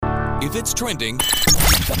If it's trending,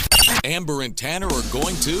 Amber and Tanner are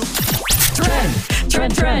going to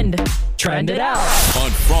Trend it out. on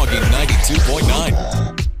Froggy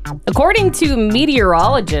 92.9. According to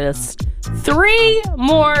meteorologists, 3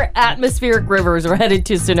 more atmospheric rivers are headed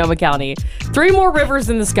to Sonoma County. 3 more rivers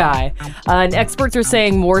in the sky. And experts are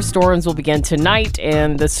saying more storms will begin tonight,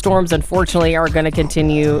 and the storms, unfortunately, are going to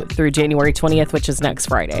continue through January 20th, which is next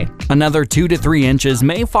Friday. Another 2 to 3 inches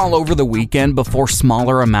may fall over the weekend before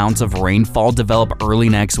smaller amounts of rainfall develop early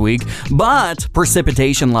next week, but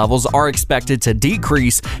precipitation levels are expected to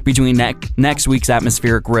decrease between next week's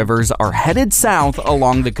atmospheric rivers are headed south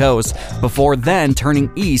along the coast before then turning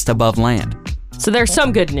east above land. So there's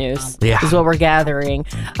some good news, Yeah. is what we're gathering.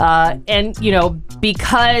 And,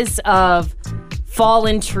 because of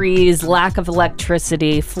fallen trees, lack of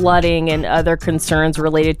electricity, flooding, and other concerns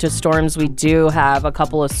related to storms, we do have a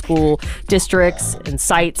couple of school districts and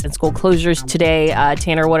sites and school closures today.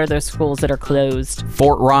 Tanner, what are those schools that are closed?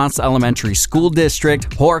 Fort Ross Elementary School District,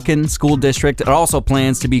 Horkin School District, it also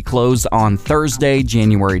plans to be closed on Thursday,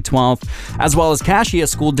 January 12th, as well as Cassia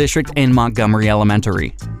School District and Montgomery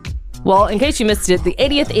Elementary. Well, in case you missed it, the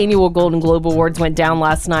 80th Annual Golden Globe Awards went down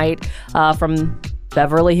last night from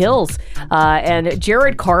Beverly Hills. And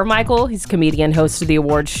Jared Carmichael, he's a comedian, hosted the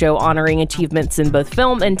awards show honoring achievements in both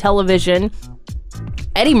film and television.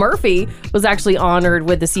 Eddie Murphy was actually honored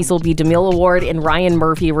with the Cecil B. DeMille Award, and Ryan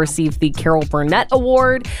Murphy received the Carol Burnett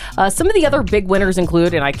Award. Some of the other big winners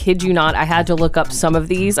include, and I kid you not, I had to look up some of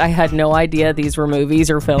these. I had no idea these were movies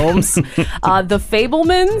or films. The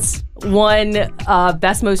Fabelmans won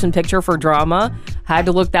Best Motion Picture for Drama. Had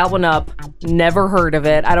to look that one up. Never heard of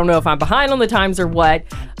it. I don't know if I'm behind on the times or what.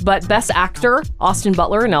 But Best Actor, Austin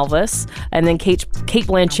Butler and Elvis. And then Kate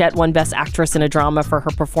Blanchett won Best Actress in a Drama for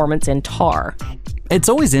her performance in Tar. It's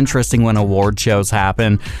always interesting when award shows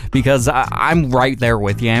happen because I'm right there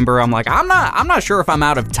with you, Amber. I'm like, I'm not sure if I'm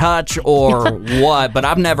out of touch or what, but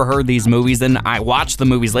I've never heard these movies, and I watch the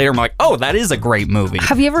movies later. I'm like, oh, that is a great movie.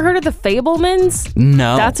 Have you ever heard of The Fabelmans?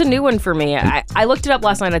 No. That's a new one for me. I looked it up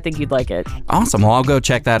last night. I think you'd like it. Awesome. Well, I'll go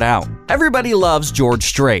check that out. Everybody loves George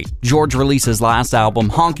Strait. George released his last album,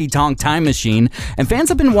 Honky Tonk Time Machine, and fans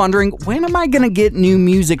have been wondering, when am I going to get new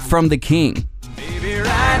music from the King? Baby,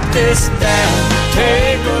 write this down.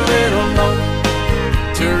 Take a little note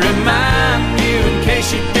to remind you in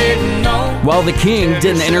case you didn't know. Well, the King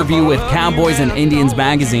did an interview with Cowboys and Indians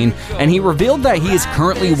magazine, and he revealed that he is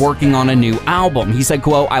currently working on a new album. He said,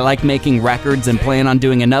 quote, "I like making records and plan on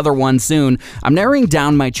doing another one soon. I'm narrowing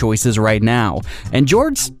down my choices right now." And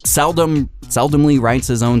George seldomly writes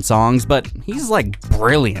his own songs, but he's like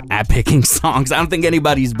brilliant at picking songs. I don't think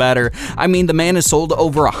anybody's better. I mean, the man has sold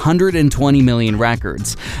over 120 million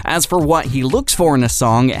records. As for what he looks for in a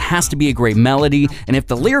song, it has to be a great melody, and if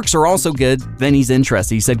the lyrics are also good, then he's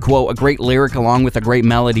interested. He said, quote, "A great lyric along with a great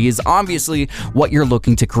melody is obviously what you're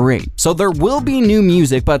looking to create. So there will be new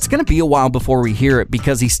music, but it's going to be a while before we hear it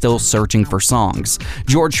because he's still searching for songs."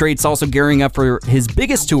 George Strait's also gearing up for his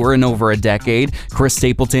biggest tour in over a decade. Chris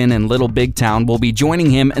Stapleton and Little Big Town will be joining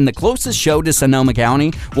him, and the closest show to Sonoma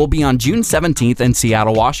County will be on June 17th in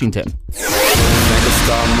Seattle, Washington.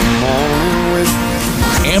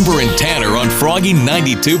 Amber and Tanner on Froggy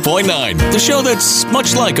 92.9, the show that's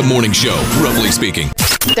much like a morning show, roughly speaking.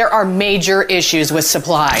 There are major issues with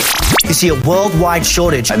supply. You see a worldwide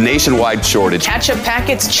shortage. A nationwide shortage. Ketchup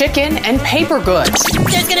packets, chicken, and paper goods.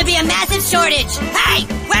 There's gonna be a massive shortage. Hey,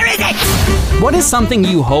 where is it? What is something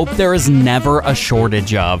you hope there is never a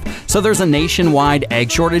shortage of? So there's a nationwide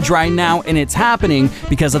egg shortage right now, and it's happening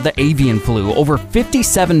because of the avian flu. Over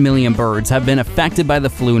 57 million birds have been affected by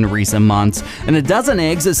the flu in recent months, and a dozen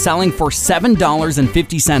eggs is selling for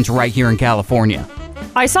 $7.50 right here in California.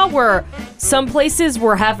 I saw where some places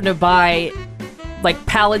were having to buy like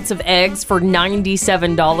pallets of eggs for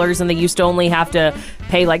 $97, and they used to only have to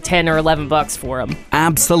pay like $10 or $11 for them.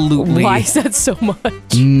 Absolutely. Why is that so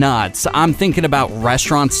much? Nuts. I'm thinking about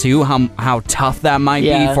restaurants too, how tough that might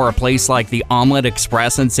be for a place like the Omelet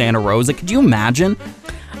Express in Santa Rosa. Could you imagine?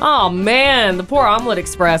 Oh man, the poor Omelet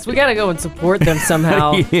Express. We gotta go and support them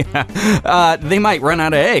somehow. Yeah. They might run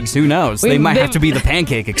out of eggs. Who knows? They might have to be the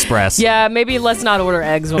Pancake Express. Yeah, maybe let's not order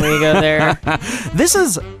eggs when we go there. This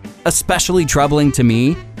is especially troubling to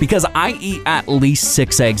me because I eat at least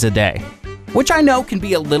 6 eggs a day, which I know can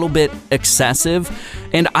be a little bit excessive.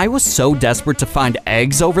 And I was so desperate to find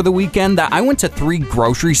eggs over the weekend that I went to 3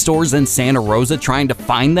 grocery stores in Santa Rosa trying to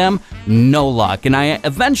find them. No luck. And I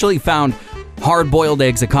eventually found hard-boiled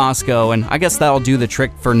eggs at Costco, and I guess that'll do the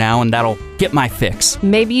trick for now, and that'll get my fix.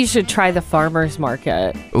 Maybe you should try the farmer's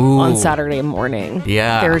market on Saturday morning.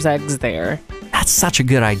 Yeah. There's eggs there. That's such a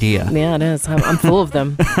good idea. Yeah, it is. I'm full of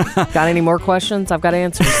them. Got any more questions? I've got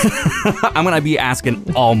answers. I'm going to be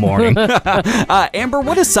asking all morning. Amber,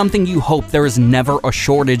 what is something you hope there is never a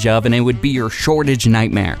shortage of, and it would be your shortage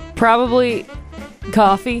nightmare? Probably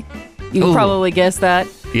coffee. You can probably guess that.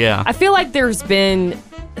 Yeah. I feel like there's been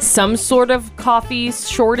some sort of coffee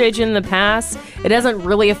shortage in the past. It doesn't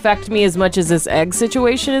really affect me as much as this egg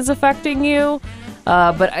situation is affecting you.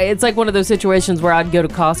 But it's like one of those situations where I'd go to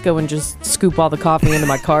Costco and just scoop all the coffee into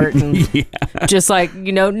my cart and just like,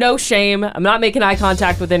 no shame. I'm not making eye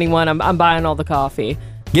contact with anyone. I'm buying all the coffee.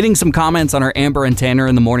 Getting some comments on our Amber and Tanner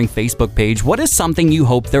in the Morning Facebook page. What is something you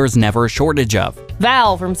hope there is never a shortage of?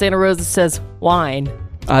 Val from Santa Rosa says wine.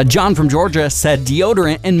 John from Georgia said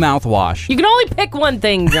deodorant and mouthwash. You can only pick one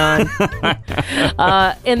thing, John.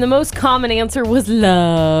 And the most common answer was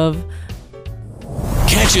love.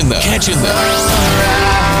 Catching them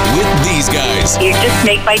with these guys. You just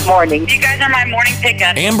make my morning. You guys are my morning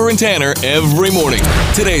pickup. Amber and Tanner every morning.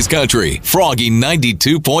 Today's Country, Froggy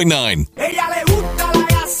 92.9.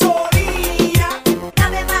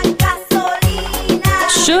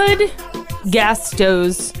 Should gas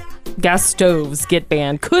stoves get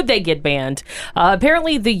banned? Could they get banned?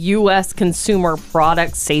 Apparently, the U.S. Consumer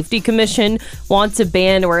Product Safety Commission wants a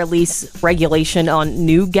ban or at least regulation on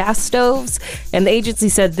new gas stoves. And the agency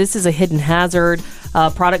said this is a hidden hazard.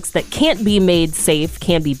 Products that can't be made safe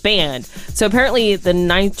can be banned. So apparently the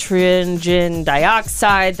nitrogen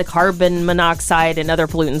dioxide, the carbon monoxide, and other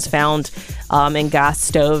pollutants found in gas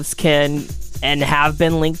stoves can and have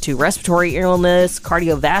been linked to respiratory illness,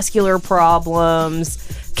 cardiovascular problems,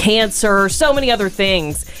 cancer, so many other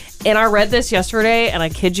things. And I read this yesterday, and I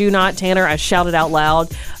kid you not, Tanner, I shouted out loud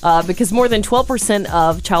because more than 12%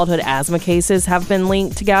 of childhood asthma cases have been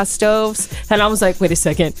linked to gas stoves. And I was like, wait a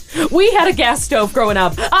second. We had a gas stove growing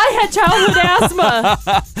up. I had childhood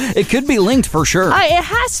asthma. It could be linked for sure. It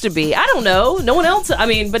has to be. I don't know. No one else,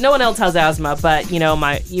 but no one else has asthma. But,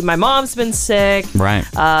 my mom's been sick. Right.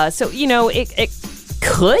 So, it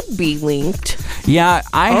could be linked. Yeah,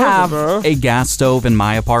 I have a gas stove in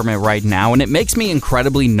my apartment right now, and it makes me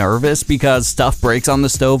incredibly nervous because stuff breaks on the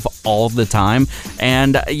stove all the time.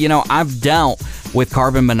 And, I've dealt with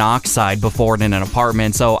carbon monoxide before in an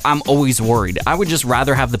apartment, so I'm always worried. I would just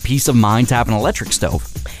rather have the peace of mind to have an electric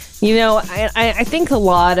stove. I think a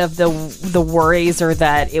lot of the worries are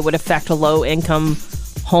that it would affect a low-income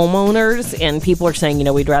homeowners, and people are saying,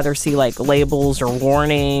 we'd rather see like labels or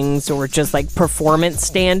warnings or just like performance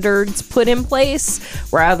standards put in place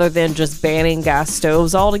rather than just banning gas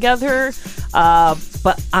stoves altogether.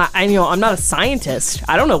 But I'm not a scientist.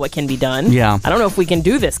 I don't know what can be done. Yeah. I don't know if we can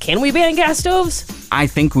do this. Can we ban gas stoves? I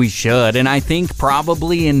think we should, and I think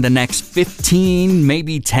probably in the next 15,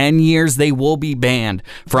 maybe 10 years, they will be banned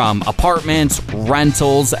from apartments,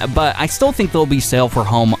 rentals, but I still think they'll be on sale for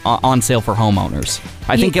homeowners.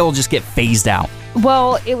 I think it will just get phased out.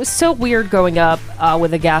 Well, it was so weird growing up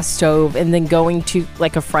with a gas stove and then going to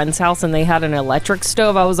like a friend's house and they had an electric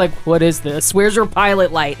stove. I was like, what is this? Where's your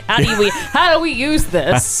pilot light? How do we use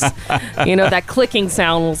this? That clicking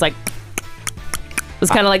sound was like, it was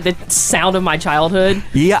kind of like the sound of my childhood.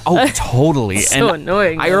 Yeah, totally. So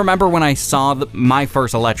annoying. I remember when I saw my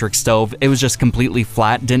first electric stove, it was just completely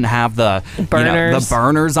flat, didn't have the burners. The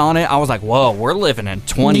burners on it. I was like, whoa, we're living in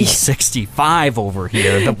 2065 over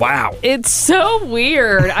here. Wow. It's so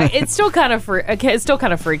weird. It still kind of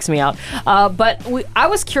freaks me out. But I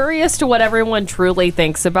was curious to what everyone truly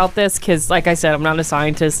thinks about this because, like I said, I'm not a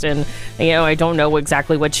scientist and I don't know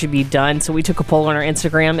exactly what should be done. So we took a poll on our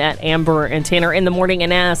Instagram at Amber and Tanner in the Morning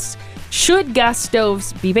and asked, should gas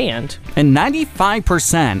stoves be banned? And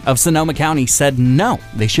 95% of Sonoma County said no,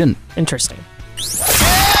 they shouldn't. Interesting.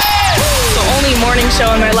 The only morning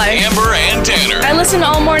show in my life. Amber and Tanner. I listen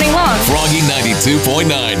all morning long. Froggy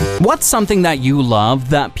 92.9. What's something that you love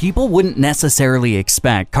that people wouldn't necessarily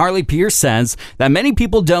expect? Carly Pierce says that many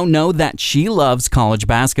people don't know that she loves college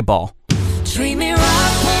basketball. Treat me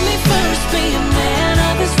right, put me first, be a man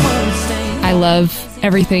of his word, say. I love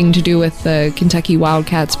everything to do with the Kentucky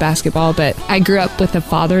Wildcats basketball, but I grew up with a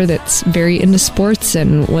father that's very into sports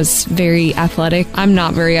and was very athletic. I'm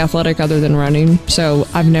not very athletic other than running, so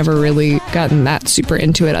I've never really gotten that super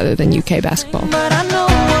into it other than UK basketball. But I know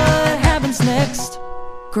what happens next,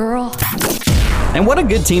 girl. And what a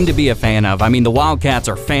good team to be a fan of. I mean, the Wildcats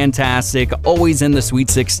are fantastic, always in the Sweet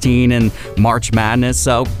 16 and March Madness,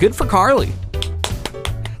 so good for Carly.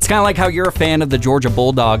 It's kind of like how you're a fan of the Georgia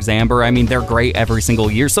Bulldogs, Amber. I mean, they're great every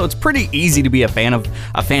single year, so it's pretty easy to be a fan of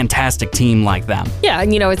a fantastic team like them. Yeah,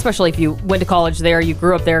 and especially if you went to college there, you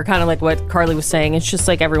grew up there, kind of like what Carly was saying. It's just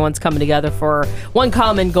like everyone's coming together for one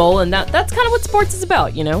common goal, and that's kind of what sports is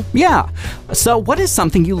about, Yeah. So what is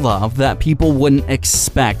something you love that people wouldn't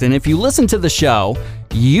expect? And if you listen to the show,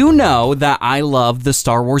 you know that I love the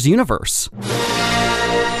Star Wars universe.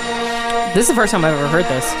 This is the first time I've ever heard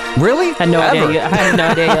this. Really? I had no idea. I had no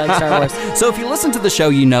idea you like Star Wars. So if you listen to the show,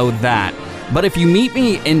 you know that. But if you meet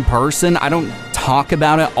me in person, I don't talk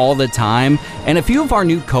about it all the time. And a few of our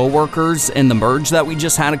new coworkers in the merge that we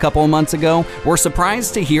just had a couple of months ago were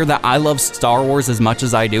surprised to hear that I love Star Wars as much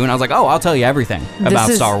as I do. And I was like, oh, I'll tell you everything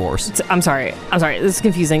about Star Wars. I'm sorry. This is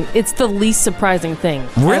confusing. It's the least surprising thing.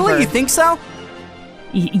 Really? Ever. You think so?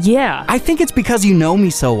 Yeah. I think it's because you know me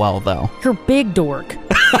so well, though. You're big dork.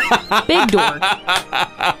 Big dork.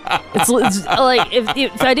 It's like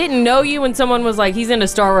if I didn't know you and someone was like, he's into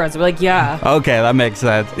Star Wars, I'd be like, yeah. Okay, that makes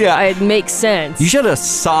sense. Yeah, it makes sense. You should have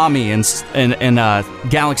saw me in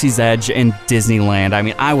Galaxy's Edge in Disneyland. I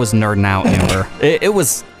mean, I was nerding out, Amber. It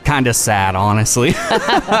was kind of sad, honestly.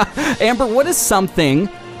 Amber, what is something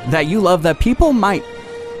that you love that people might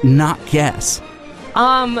not guess?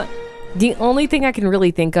 The only thing I can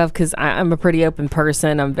really think of, because I'm a pretty open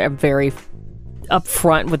person, I'm very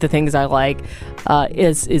upfront with the things I like,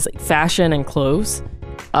 is like fashion and clothes.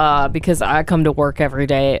 Because I come to work every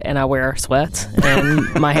day and I wear sweats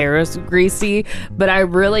and my hair is greasy, but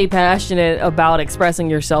I'm really passionate about expressing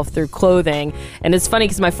yourself through clothing. And it's funny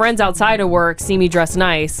because my friends outside of work see me dress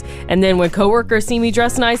nice, and then when coworkers see me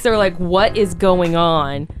dress nice, they're like, what is going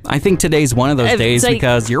on? I think today's one of those days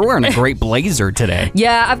because you're wearing a great blazer today.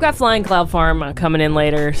 Yeah, I've got Flying Cloud Farm coming in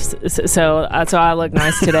later, so that's why I look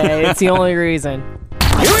nice today. It's the only reason.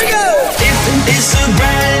 Here we go! It's a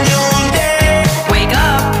brand new day. Wake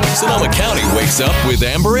up! Sonoma County wakes up with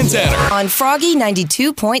Amber and Tanner On Froggy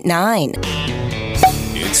 92.9.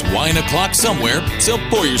 It's wine o'clock somewhere, so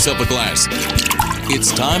pour yourself a glass.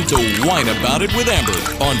 It's time to whine about it with Amber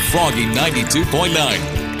on Froggy 92.9.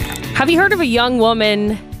 Have you heard of a young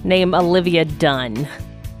woman named Olivia Dunn?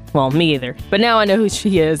 Well, me either. But now I know who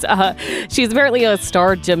she is. She's apparently a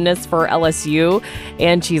star gymnast for LSU,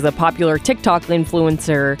 and she's a popular TikTok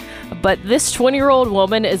influencer. But this 20-year-old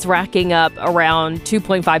woman is racking up around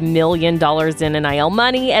 $2.5 million in NIL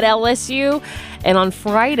money at LSU. And on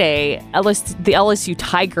Friday, the LSU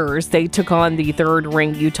Tigers, they took on the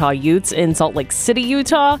third-ring Utah Utes in Salt Lake City,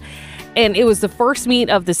 Utah. And it was the first meet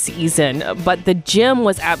of the season, but the gym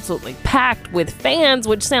was absolutely packed with fans,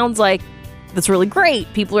 which sounds like that's really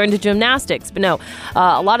great. People are into gymnastics. But no,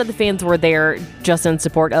 a lot of the fans were there just in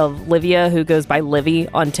support of Livia, who goes by Livy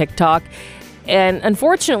on TikTok. And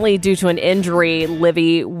unfortunately, due to an injury,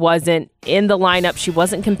 Livy wasn't in the lineup. She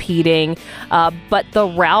wasn't competing. But the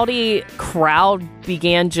rowdy crowd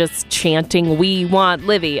began just chanting, "We want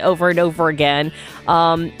Livy," over and over again.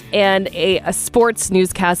 And a sports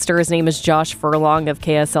newscaster, his name is Josh Furlong of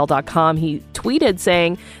KSL.com, he tweeted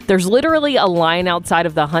saying, "There's literally a line outside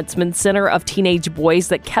of the Huntsman Center of teenage boys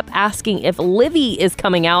that kept asking if Livy is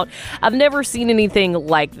coming out. I've never seen anything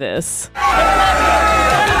like this."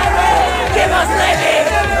 Give us Livy!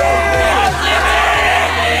 Give us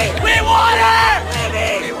Livy! We want her! Livy!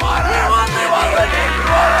 We want her! We want Livy! We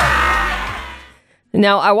want her!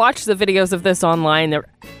 Now, I watched the videos of this online. They're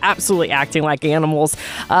absolutely acting like animals.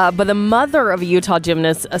 But the mother of a Utah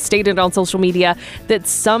gymnast stated on social media that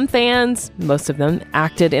some fans, most of them,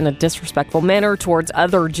 acted in a disrespectful manner towards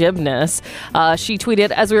other gymnasts. She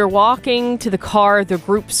tweeted, "As we were walking to the car, the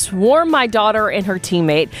group swarmed my daughter and her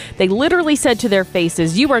teammate. They literally said to their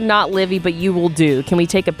faces, 'You are not Livy, but you will do. Can we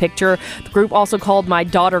take a picture?' The group also called my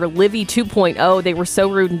daughter Livy 2.0. They were so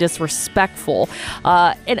rude and disrespectful."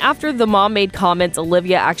 And after the mom made comments,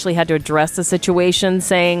 Olivia actually had to address the situation,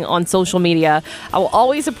 saying on social media, "I will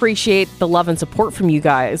always appreciate the love and support from you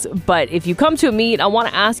guys, but if you come to a meet, I want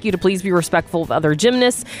to ask you to please be respectful of other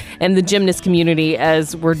gymnasts and the gymnast community,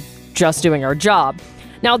 as we're just doing our job."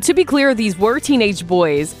 Now, to be clear, these were teenage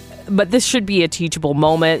boys, but this should be a teachable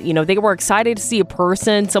moment. You know, they were excited to see a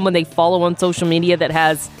person, someone they follow on social media that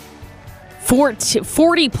has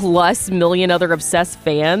 40 plus million other obsessed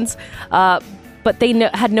fans. But they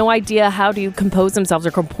had no idea how to compose themselves or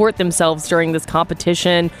comport themselves during this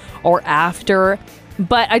competition or after.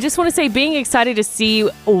 But I just want to say, being excited to see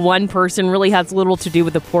one person really has little to do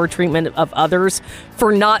with the poor treatment of others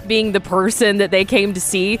for not being the person that they came to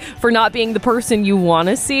see, for not being the person you want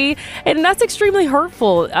to see. And that's extremely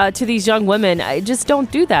hurtful to these young women. Just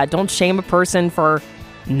don't do that. Don't shame a person for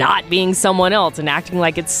not being someone else and acting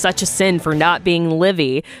like it's such a sin for not being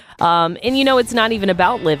Livy. And it's not even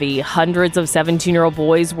about Livy. Hundreds of 17-year-old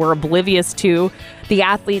boys were oblivious to the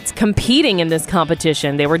athletes competing in this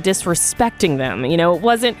competition. They were disrespecting them.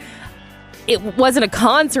 It wasn't a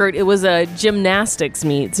concert, it was a gymnastics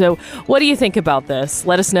meet. So what do you think about this?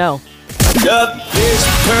 Let us know. With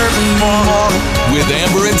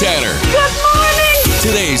Amber and Tanner. Good morning!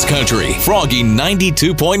 Today's Country, Froggy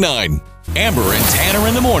 92.9. Amber and Tanner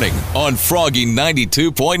in the morning on Froggy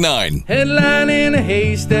 92.9. Headline in a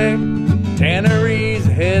haystack, Tanner reads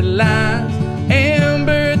headlines.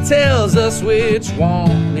 Amber tells us which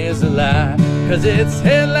one is a lie, 'cause it's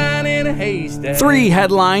headline in a haystack. 3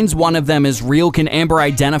 headlines, one of them is real. Can Amber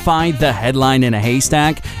identify the headline in a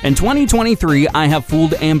haystack? In 2023, I have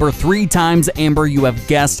fooled Amber 3 times. Amber, you have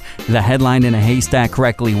guessed the headline in a haystack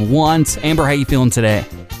correctly once. Amber, how you feeling today?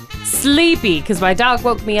 Sleepy, because my dog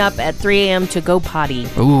woke me up at 3 a.m. to go potty.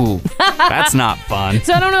 Ooh, that's not fun.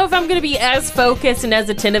 So I don't know if I'm going to be as focused and as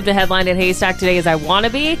attentive to Headline in a Haystack today as I want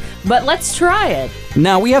to be, but let's try it.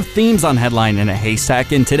 Now, we have themes on Headline in a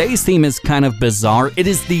Haystack, and today's theme is kind of bizarre. It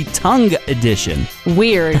is the tongue edition.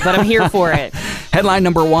 Weird, but I'm here for it. Headline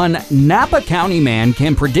number 1, Napa County man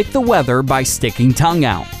can predict the weather by sticking tongue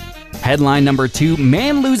out. Headline number 2,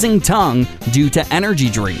 man losing tongue due to energy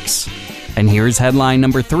drinks. And here's headline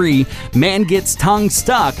number 3, man gets tongue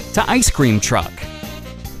stuck to ice cream truck.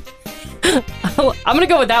 I'm going to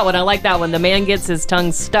go with that one. I like that one. The man gets his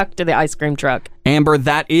tongue stuck to the ice cream truck. Amber,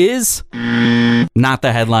 that is not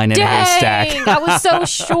the headline in a haystack. I was so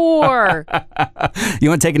sure. You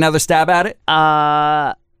want to take another stab at it?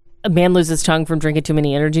 A man loses tongue from drinking too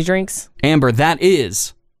many energy drinks. Amber, that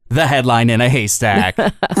is the headline in a haystack.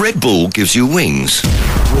 Red Bull gives you wings.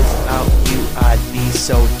 Without you, I'd be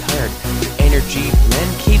so tired. Energy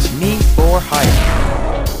blend keeps me for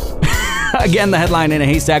hire. Again, the headline in a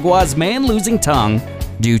haystack was man losing tongue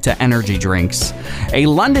due to energy drinks. A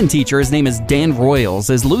London teacher, his name is Dan Royals,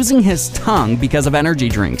 is losing his tongue because of energy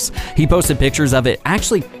drinks. He posted pictures of it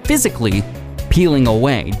actually physically peeling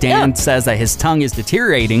away. Dan says that his tongue is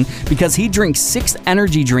deteriorating because he drinks 6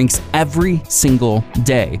 energy drinks every single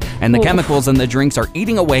day, and the chemicals in the drinks are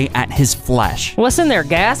eating away at his flesh. What's in there?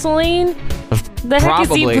 Gasoline?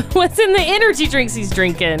 Probably. What's in the energy drinks he's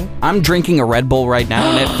drinking? I'm drinking a Red Bull right now,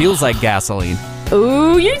 and it feels like gasoline.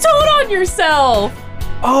 Ooh, you told on yourself.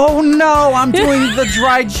 Oh no, I'm doing the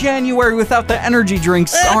dry January without the energy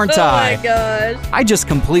drinks, aren't I? Oh my gosh. I just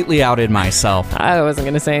completely outed myself. I wasn't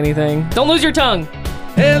going to say anything. Don't lose your tongue.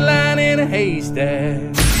 Headline in a haystack.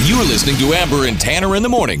 You're listening to Amber and Tanner in the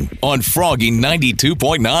morning on Froggy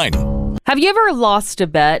 92.9. Have you ever lost a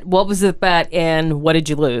bet? What was the bet and what did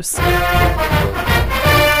you lose?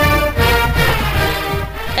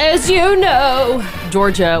 As you know,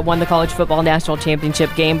 Georgia won the college football national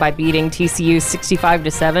championship game by beating TCU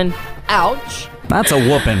 65-7. Ouch. That's a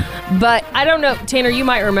whooping. But I don't know, Tanner, you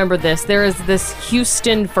might remember this. There is this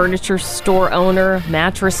Houston furniture store owner,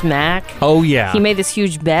 Mattress Mac. Oh, yeah. He made this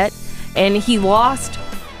huge bet, and he lost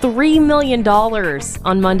 $3 million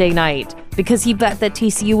on Monday night because he bet that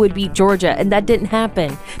TCU would beat Georgia, and that didn't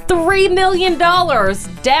happen. $3 million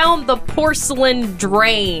down the porcelain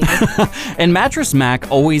drain. And Mattress Mac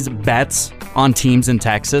always bets on teams in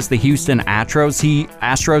Texas. The Houston Astros,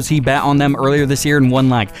 he bet on them earlier this year and won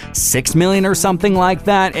like $6 million or something like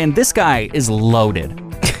that. And this guy is loaded.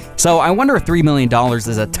 So I wonder if $3 million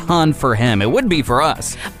is a ton for him. It would be for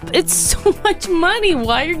us. It's so much money.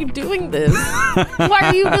 Why are you doing this? Why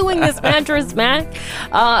are you doing this, Mattress Mac?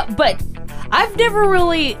 But I've never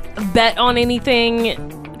really bet on anything,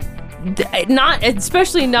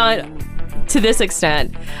 especially not to this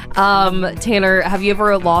extent. Tanner, have you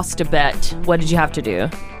ever lost a bet? What did you have to do?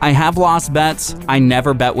 I have lost bets. I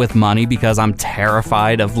never bet with money because I'm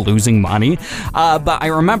terrified of losing money. But I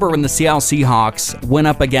remember when the Seattle Seahawks went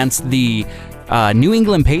up against the New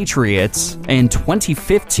England Patriots in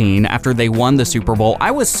 2015 after they won the Super Bowl. I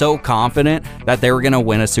was so confident that they were going to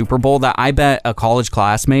win a Super Bowl that I bet a college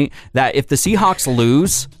classmate that if the Seahawks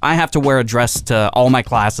lose, I have to wear a dress to all my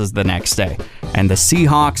classes the next day. And the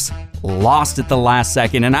Seahawks lost at the last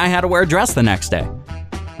second, and I had to wear a dress the next day.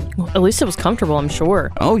 Well, at least it was comfortable, I'm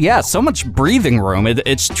sure. Oh, yeah. So much breathing room.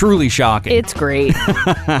 It's truly shocking. It's great.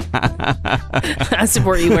 I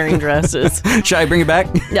support you wearing dresses. Should I bring it back?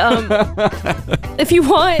 If you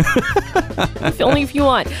want. Only if you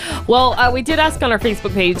want. Well, we did ask on our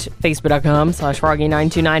Facebook page,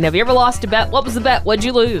 facebook.com/Froggy929. Have you ever lost a bet? What was the bet? What'd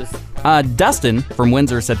you lose? Dustin from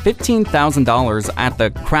Windsor said $15,000 at the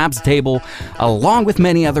craps table, along with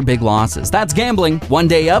many other big losses. That's gambling. One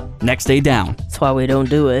day up, next day down. That's why we don't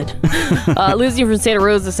do it. Lucy from Santa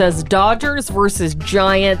Rosa says Dodgers versus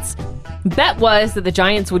Giants. Bet was that the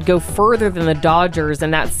Giants would go further than the Dodgers,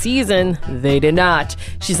 and that season, they did not.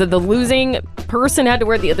 She said the losing person had to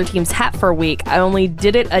wear the other team's hat for a week. I only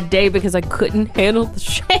did it a day because I couldn't handle the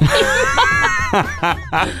shame.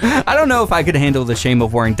 I don't know if I could handle the shame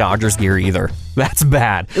of wearing Dodgers gear either. That's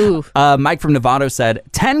bad. Ooh. Mike from Novato said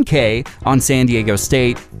 10K on San Diego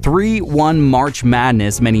State, 3-1 March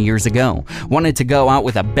Madness many years ago. Wanted to go out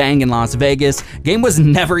with a bang in Las Vegas. Game was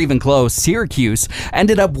never even close. Syracuse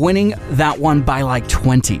ended up winning that one by like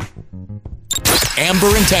 20.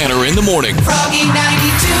 Amber and Tanner in the morning. Froggy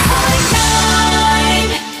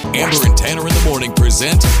 92.9. Amber and Tanner in the morning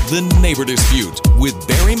present The Neighbor Dispute with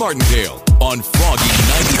Barry Martindale on Froggy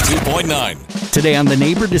 92.9. Today on The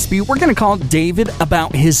Neighbor Dispute, we're going to call David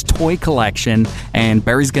about his toy collection, and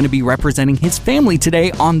Barry's going to be representing his family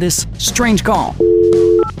today on this strange call.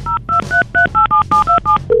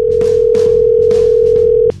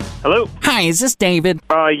 Hello? Hi, is this David?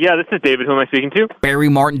 Yeah, this is David. Who am I speaking to? Barry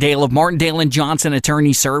Martindale of Martindale and Johnson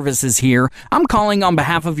Attorney Services here. I'm calling on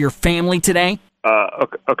behalf of your family today.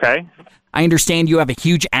 Okay. I understand you have a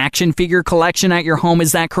huge action figure collection at your home,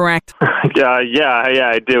 is that correct? Yeah,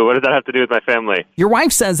 I do. What does that have to do with my family? Your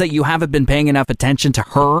wife says that you haven't been paying enough attention to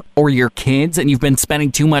her or your kids, and you've been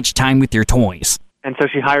spending too much time with your toys. And so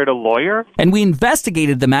she hired a lawyer? And we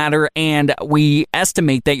investigated the matter, and we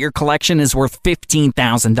estimate that your collection is worth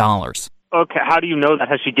 $15,000. Okay, how do you know that?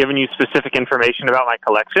 Has she given you specific information about my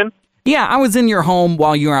collection? Yeah, I was in your home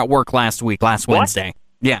while you were at work last Wednesday.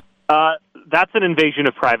 Yeah. That's an invasion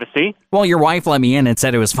of privacy. Well, your wife let me in and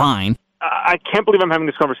said it was fine. I can't believe I'm having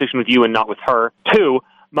this conversation with you and not with her. 2,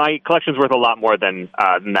 my collection's worth a lot more than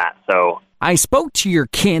that, so... I spoke to your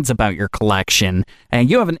kids about your collection, and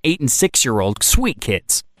you have an 8- and 6-year-old, sweet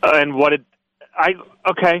kids. And what did they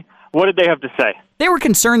have to say? They were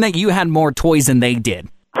concerned that you had more toys than they did.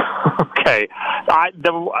 Okay.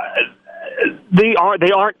 They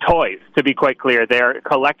aren't toys, to be quite clear. They're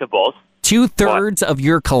collectibles. 2/3 of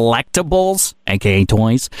your collectibles, aka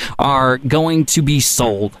toys, are going to be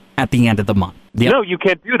sold at the end of the month. Yep. No, you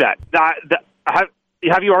can't do that.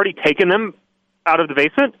 Have you already taken them out of the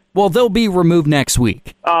basement? Well, they'll be removed next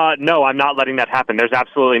week. No, I'm not letting that happen. There's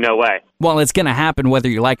absolutely no way. Well, it's going to happen whether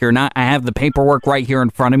you like it or not. I have the paperwork right here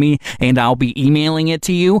in front of me, and I'll be emailing it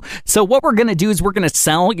to you. So what we're going to do is we're going to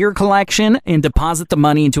sell your collection and deposit the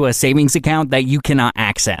money into a savings account that you cannot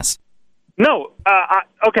access. No.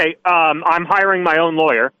 Okay. I'm hiring my own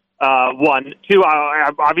lawyer. 1. 2,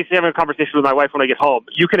 I'm obviously having a conversation with my wife when I get home.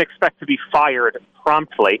 You can expect to be fired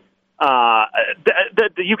promptly.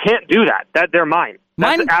 You can't do that. They're mine.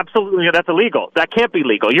 That's illegal. That can't be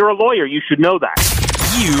legal. You're a lawyer. You should know that.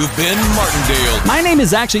 You've been Martindale. My name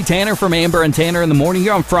is actually Tanner from Amber and Tanner in the Morning.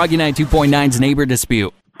 You're on Froggy 92.9's Neighbor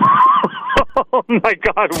Dispute. Oh, my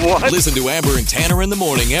God, what? Listen to Amber and Tanner in the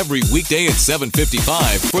Morning every weekday at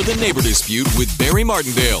 7:55 for The Neighbor Dispute with Barry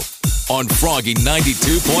Martindale on Froggy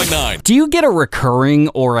 92.9. Do you get a recurring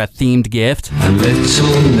or a themed gift?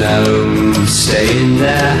 Little gnomes stay in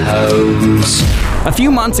their homes. A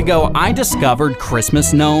few months ago, I discovered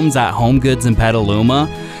Christmas gnomes at Home Goods in Petaluma.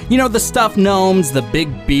 You know, the stuffed gnomes, the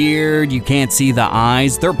big beard, you can't see the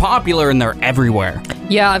eyes. They're popular and they're everywhere.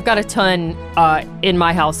 Yeah, I've got a ton in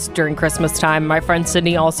my house during Christmas time. My friend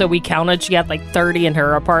Sydney also, we counted, she had like 30 in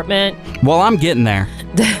her apartment. Well, I'm getting there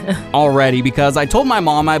already because I told my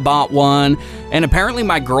mom I bought one, and apparently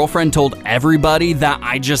my girlfriend told everybody that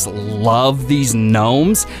I just love these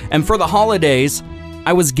gnomes. And for the holidays,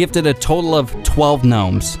 I was gifted a total of 12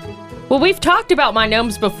 gnomes. Well, we've talked about my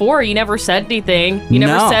gnomes before. You never said anything. You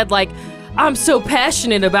never said, like, I'm so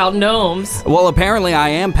passionate about gnomes. Well, apparently I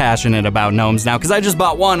am passionate about gnomes now because I just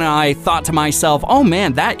bought one and I thought to myself, oh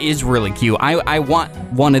man, that is really cute. I want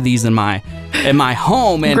one of these in my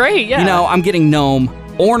home. And, great, yeah. You know, I'm getting gnome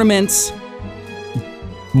ornaments,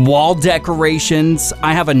 wall decorations.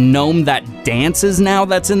 I have a gnome that dances now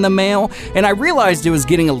that's in the mail. And I realized it was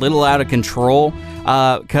getting a little out of control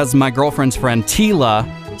because my girlfriend's friend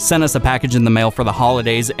Tila sent us a package in the mail for the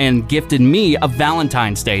holidays and gifted me a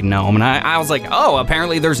Valentine's Day gnome. And I was like, oh,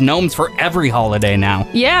 apparently there's gnomes for every holiday now.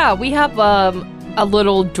 Yeah, we have a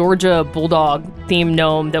little Georgia Bulldog themed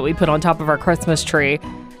gnome that we put on top of our Christmas tree.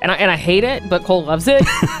 And I hate it, but Cole loves it.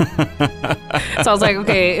 So I was like,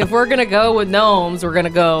 okay, if we're gonna go with gnomes, we're gonna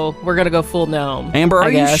go full gnome. Amber,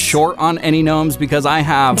 are you short on any gnomes? Because I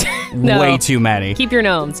have way too many. Keep your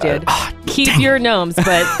gnomes, dude. Keep your gnomes,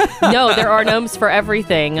 but no, there are gnomes for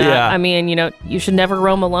everything. Yeah. I mean, you know, you should never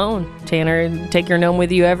roam alone, Tanner. Take your gnome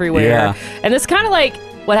with you everywhere. Yeah. And it's kind of like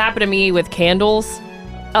what happened to me with candles.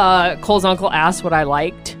 Cole's uncle asked what I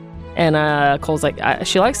liked. And Cole's like,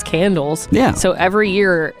 she likes candles. Yeah. So every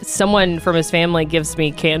year, someone from his family gives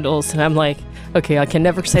me candles, and I'm like, okay, I can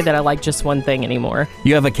never say that I like just one thing anymore.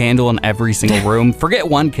 You have a candle in every single room. Forget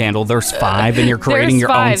one candle. There's 5, and you're creating your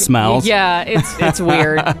own smells. Yeah, it's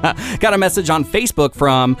weird. Got a message on Facebook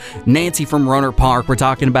from Nancy from Roner Park. We're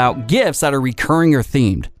talking about gifts that are recurring or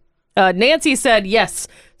themed. Nancy said, yes,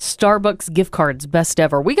 Starbucks gift cards, best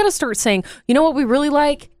ever. We got to start saying, you know what we really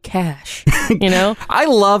like? Cash. You know? I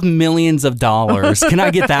love millions of dollars. Can I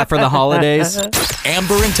get that for the holidays?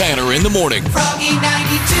 Amber and Tanner in the morning. Froggy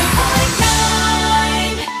 92.9.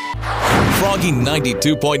 Froggy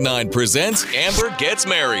 92.9 presents Amber Gets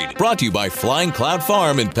Married. Brought to you by Flying Cloud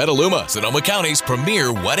Farm in Petaluma, Sonoma County's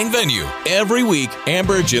premier wedding venue. Every week,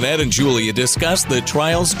 Amber, Jeanette, and Julia discuss the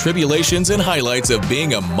trials, tribulations, and highlights of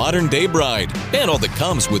being a modern-day bride and all that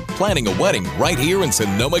comes with planning a wedding right here in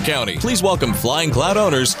Sonoma County. Please welcome Flying Cloud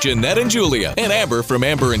owners Jeanette and Julia and Amber from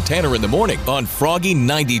Amber and Tanner in the morning on Froggy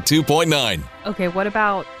 92.9. Okay, what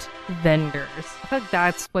about vendors? I think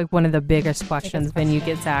that's like one of the biggest questions venue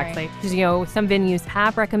gets asked. Like, 'cause, you know, some venues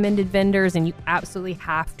have recommended vendors and you absolutely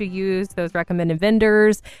have to use those recommended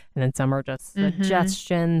vendors, and then some are just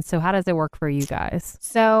suggestions. So how does it work for you guys?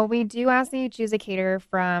 So we do ask that you choose a caterer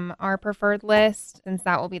from our preferred list, since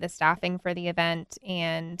that will be the staffing for the event,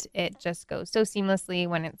 and it just goes so seamlessly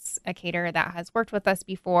when it's a caterer that has worked with us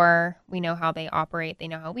before. We know how they operate. They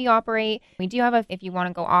know how we operate. We do have if you want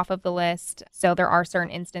to go off of the list. So there are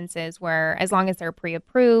certain instances where, as long as they're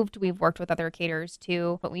pre-approved, we've worked with other caterers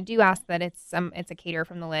too, but we do ask that it's a caterer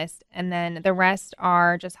from the list, and then the rest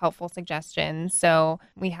are just helpful suggestions. So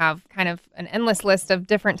we have kind of an endless list of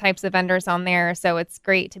different types of vendors on there, so it's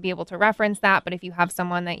great to be able to reference that. But if you have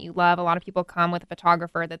someone that you love, a lot of people come with a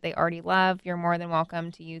photographer that they already love, you're more than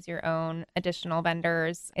welcome to use your own additional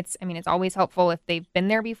vendors. It's always helpful if they've been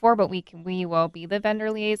there before, but we will be the vendor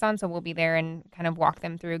liaison, so we'll be there and kind of walk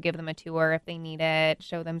them through, give them a tour if they need it,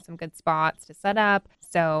 show them some good spots to set up.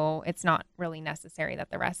 So it's not really necessary that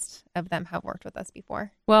the rest of them have worked with us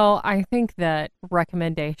before. Well, I think that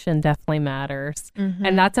recommendation definitely matters.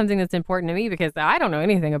 And that's something that's important to me because I don't know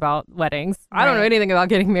anything about weddings. I don't know anything about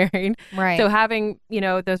getting married. Right. So having,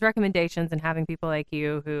 those recommendations and having people like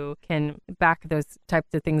you who can back those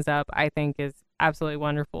types of things up, I think is absolutely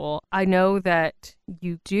wonderful. I know that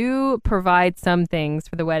you do provide some things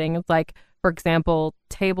for the wedding. It's like, for example,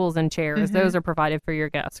 tables and chairs. Those are provided for your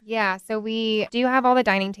guests. Yeah, so we do have all the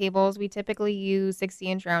dining tables. We typically use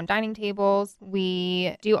 60-inch round dining tables.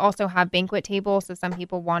 We do also have banquet tables. So some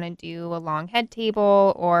people want to do a long head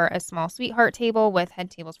table or a small sweetheart table with head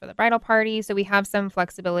tables for the bridal party. So we have some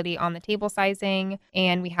flexibility on the table sizing.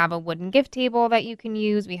 And we have a wooden gift table that you can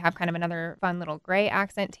use. We have kind of another fun little gray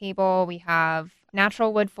accent table. We have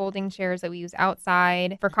natural wood folding chairs that we use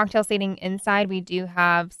outside. For cocktail seating inside, we do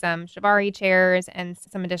have some Chiavari chairs and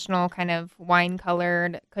some additional kind of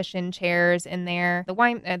wine-colored cushion chairs in there.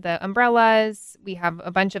 The umbrellas, we have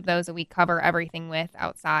a bunch of those that we cover everything with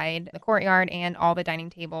outside the courtyard and all the dining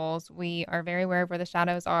tables. We are very aware of where the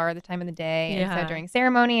shadows are, the time of the day. Yeah. And so during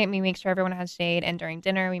ceremony, we make sure everyone has shade, and during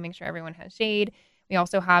dinner, we make sure everyone has shade. We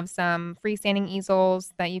also have some freestanding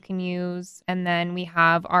easels that you can use. And then we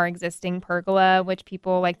have our existing pergola, which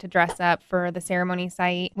people like to dress up for the ceremony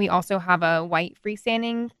site. We also have a white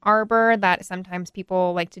freestanding arbor that sometimes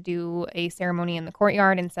people like to do a ceremony in the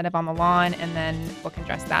courtyard instead of on the lawn, and then people can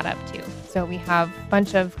dress that up too. So we have a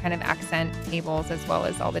bunch of kind of accent tables as well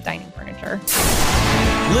as all the dining furniture.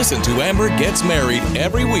 Listen to Amber Gets Married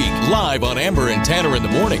every week live on Amber and Tanner in the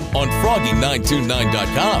morning on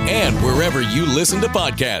Froggy929.com and wherever you listen to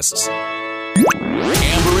podcasts.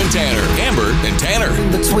 Amber and Tanner. Amber and Tanner.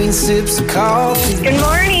 In between sips of coffee. Good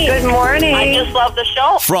morning. Good morning. I just love the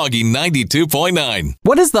show. Froggy 92.9.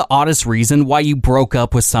 What is the oddest reason why you broke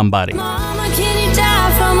up with somebody? Mama, can you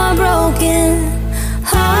die from a broken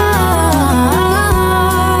heart?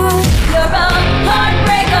 You're a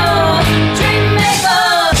heartbreaker, dream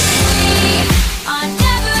maker. We are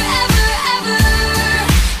never, ever, ever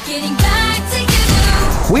getting back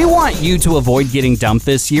together. We want you to avoid getting dumped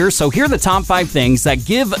this year, so here are the top 5 things that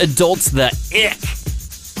give adults the ick.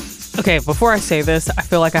 Okay, before I say this, I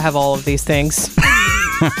feel like I have all of these things.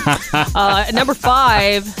 Number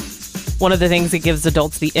 5, one of the things that gives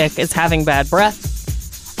adults the ick is having bad breath.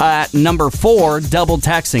 Number 4, double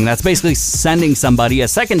texting. That's basically sending somebody a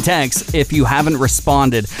second text if they haven't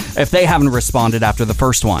responded after the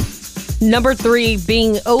first one. Number 3,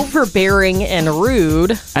 being overbearing and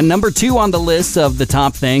rude. And number 2 on the list of the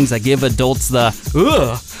top things that give adults the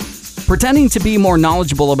ugh, pretending to be more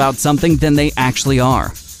knowledgeable about something than they actually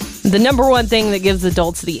are. The number 1 thing that gives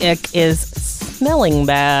adults the ick is smelling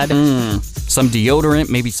bad. some deodorant,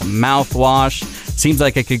 maybe some mouthwash. Seems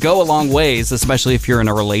like it could go a long ways, especially if you're in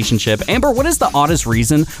a relationship. Amber, what is the oddest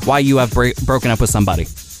reason why you have broken up with somebody?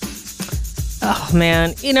 Oh,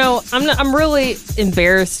 man. I'm really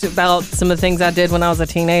embarrassed about some of the things I did when I was a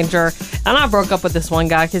teenager. And I broke up with this one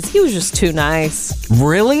guy because he was just too nice.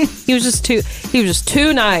 Really? He was just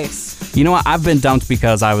too nice. You know what? I've been dumped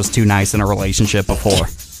because I was too nice in a relationship before.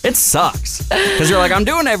 It sucks. Because you're like, I'm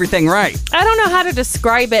doing everything right. I don't know how to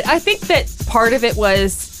describe it. I think that part of it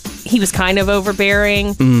was he was kind of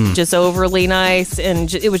overbearing, just overly nice.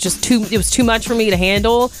 And it was too much for me to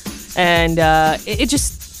handle. And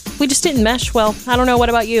we just didn't mesh well. I don't know. What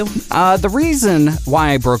about you? The reason why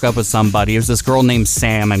I broke up with somebody was this girl named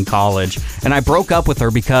Sam in college. And I broke up with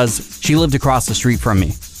her because she lived across the street from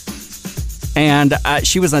me. And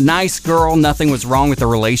she was a nice girl. Nothing was wrong with the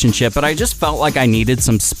relationship. But I just felt like I needed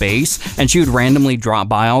some space. And she would randomly drop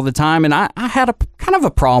by all the time. And I had a kind of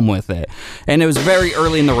a problem with it. And it was very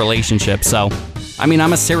early in the relationship. So, I mean,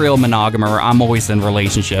 I'm a serial monogamer. I'm always in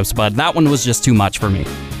relationships. But that one was just too much for me.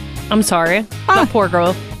 I'm sorry. That poor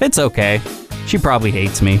girl. It's okay. She probably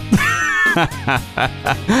hates me.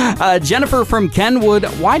 Jennifer from Kenwood,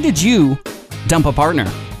 why did you dump a partner?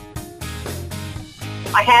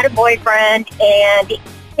 I had a boyfriend, and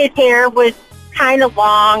his hair was kind of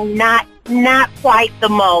long, not quite the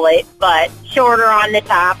mullet, but shorter on the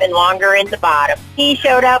top and longer in the bottom. He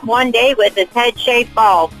showed up one day with his head shaved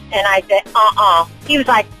bald, and I said, He was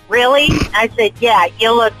like, really? I said, yeah,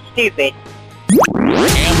 you look stupid.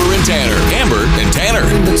 Amber and Tanner.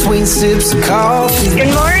 In between sips of coffee.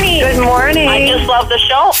 Good morning. Good morning. I just love the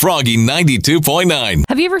show. Froggy 92.9.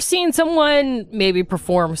 Have you ever seen someone maybe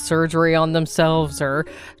perform surgery on themselves or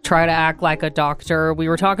try to act like a doctor? We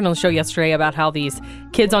were talking on the show yesterday about how these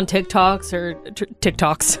kids on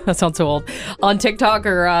TikToks, that sounds so old, on TikTok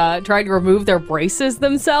are trying to remove their braces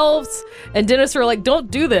themselves. And dentists are like, don't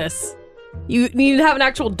do this. You need to have an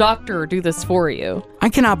actual doctor do this for you. I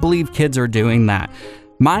cannot believe kids are doing that.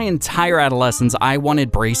 My entire adolescence, I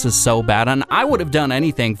wanted braces so bad, and I would have done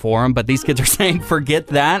anything for them, but these kids are saying, forget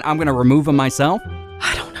that, I'm going to remove them myself.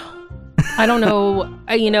 I don't know.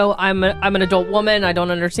 I'm an adult woman. I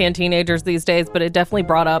don't understand teenagers these days, but it definitely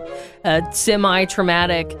brought up a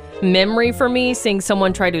semi-traumatic memory for me, seeing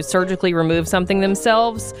someone try to surgically remove something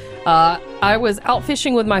themselves. I was out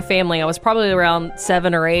fishing with my family. I was probably around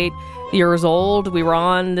 7 or 8 years old. We were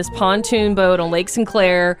on this pontoon boat on Lake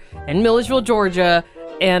Sinclair in Milledgeville, Georgia,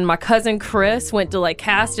 and my cousin Chris went to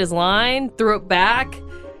cast his line, threw it back,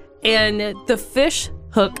 and the fish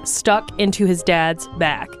hook stuck into his dad's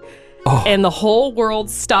back. Oh. And the whole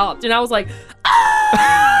world stopped, and I was like,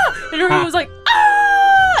 ah! And everyone was like,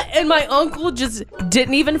 ah! And my uncle just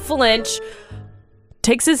didn't even flinch,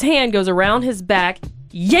 takes his hand, goes around his back,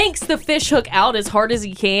 yanks the fish hook out as hard as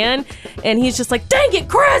he can, and he's just like, dang it,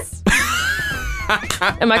 Chris!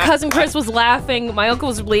 And my cousin Chris was laughing, my uncle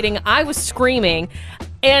was bleeding, I was screaming,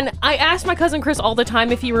 and I ask my cousin Chris all the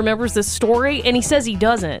time if he remembers this story, and he says he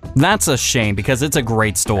doesn't. That's a shame, because it's a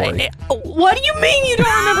great story. What do you mean you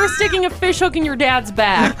don't remember sticking a fish hook in your dad's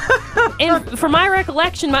back? And from my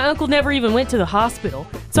recollection, my uncle never even went to the hospital.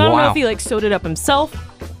 So I don't know if he sewed it up himself.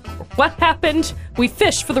 What happened? We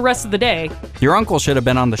fished for the rest of the day. Your uncle should have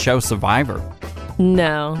been on the show Survivor.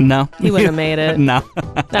 No. He wouldn't have made it. No.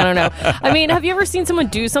 I don't know. I mean, have you ever seen someone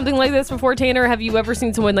do something like this before, Tanner? Have you ever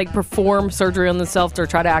seen someone perform surgery on themselves or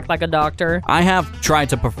try to act like a doctor? I have tried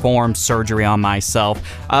to perform surgery on myself.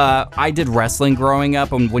 I did wrestling growing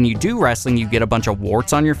up, and when you do wrestling, you get a bunch of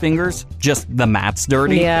warts on your fingers. Just the mat's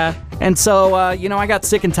dirty. Yeah. And so, I got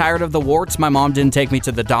sick and tired of the warts. My mom didn't take me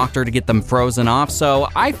to the doctor to get them frozen off, so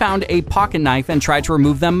I found a pocket knife and tried to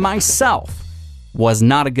remove them myself. Was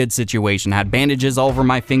not a good situation. Had bandages all over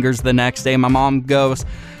my fingers the next day. My mom goes,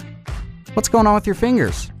 what's going on with your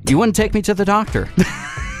fingers? You wouldn't take me to the doctor.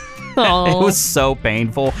 It was so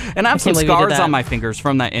painful. And I have some scars on my fingers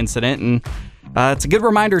from that incident. And it's a good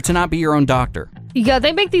reminder to not be your own doctor. Yeah,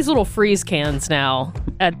 they make these little freeze cans now.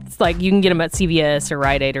 It's you can get them at CVS or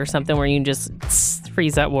Rite Aid or something where you can just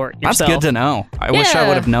freeze that wart yourself. That's good to know. I wish I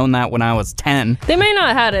would have known that when I was 10. They may not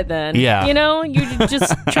have had it then. Yeah. You're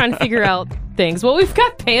just trying to figure out things. Well, we've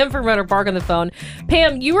got Pam from Runner Park on the phone.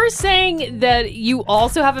 Pam, you were saying that you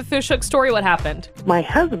also have a fish hook story. What happened? My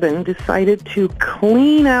husband decided to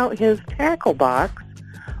clean out his tackle box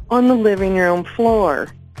on the living room floor.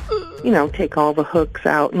 Take all the hooks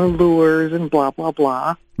out and the lures and blah, blah,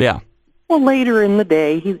 blah. Yeah. Well, later in the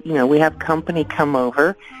day, we have company come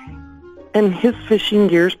over, and his fishing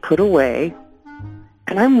gear's put away,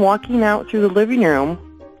 and I'm walking out through the living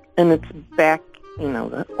room, and it's back,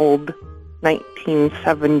 the old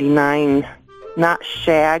 1979, not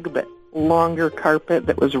shag, but longer carpet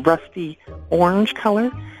that was rusty orange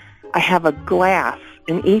color. I have a glass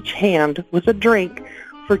in each hand with a drink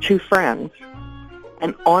for 2 friends.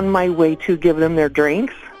 And on my way to give them their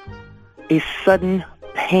drinks, a sudden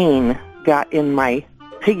pain got in my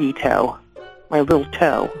piggy toe, my little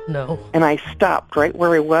toe. No. And I stopped right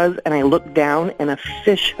where I was, and I looked down, and a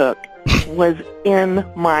fish hook was in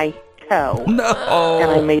my toe. No.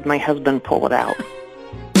 And I made my husband pull it out.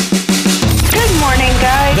 Good morning,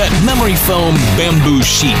 guys. That memory foam bamboo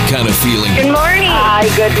sheet kind of feeling. Good morning. Hi,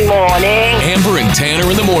 good morning. Amber and Tanner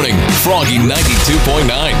in the morning. Froggy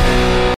 92.9.